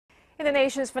In the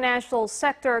nation's financial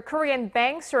sector, Korean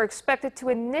banks are expected to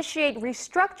initiate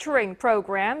restructuring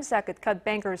programs that could cut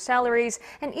bankers' salaries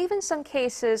and even some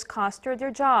cases cost their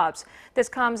jobs. This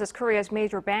comes as Korea's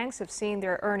major banks have seen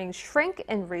their earnings shrink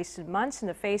in recent months in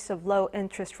the face of low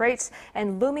interest rates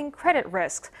and looming credit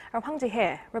risks. Our Hwang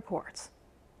Ji-hye reports.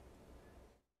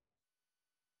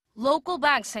 Local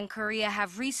banks in Korea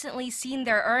have recently seen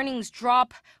their earnings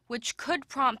drop, which could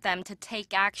prompt them to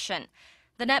take action.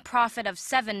 The net profit of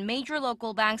 7 major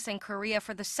local banks in Korea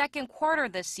for the second quarter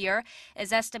this year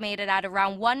is estimated at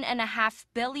around $1.5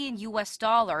 billion,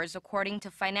 according to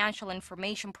financial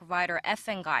information provider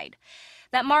FnGuide.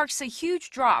 That marks a huge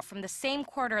drop from the same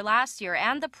quarter last year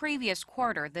and the previous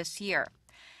quarter this year.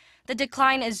 The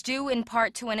decline is due in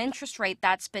part to an interest rate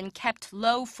that's been kept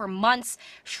low for months,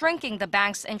 shrinking the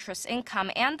bank's interest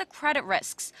income and the credit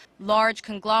risks large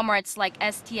conglomerates like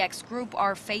STX Group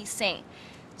are facing.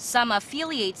 Some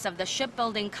affiliates of the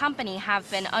shipbuilding company have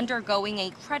been undergoing a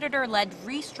creditor-led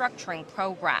restructuring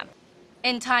program.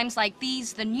 In times like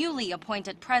these, the newly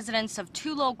appointed presidents of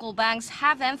 2 local banks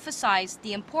have emphasized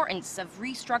the importance of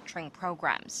restructuring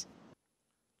programs.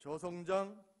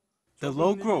 The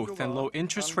low growth and low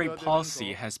interest rate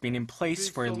policy has been in place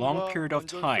for a long period of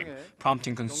time,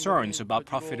 prompting concerns about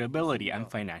profitability and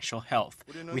financial health.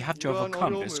 We have to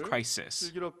overcome this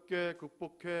crisis.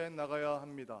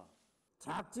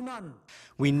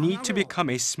 We need to become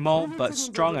a small but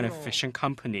strong and efficient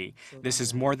company. This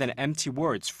is more than empty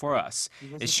words for us.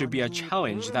 It should be a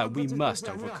challenge that we must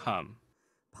overcome.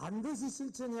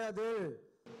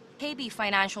 KB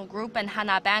Financial Group and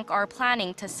Hana Bank are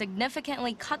planning to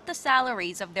significantly cut the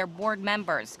salaries of their board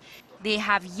members. They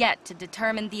have yet to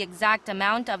determine the exact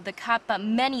amount of the cut, but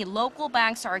many local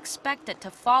banks are expected to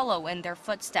follow in their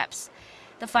footsteps.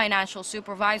 The Financial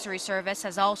Supervisory Service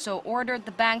has also ordered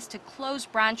the banks to close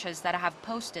branches that have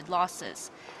posted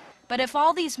losses. But if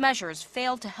all these measures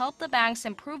fail to help the banks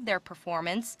improve their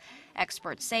performance,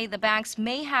 experts say the banks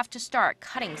may have to start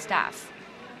cutting staff.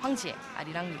 Hwang Ji-hye,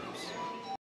 Arirang News.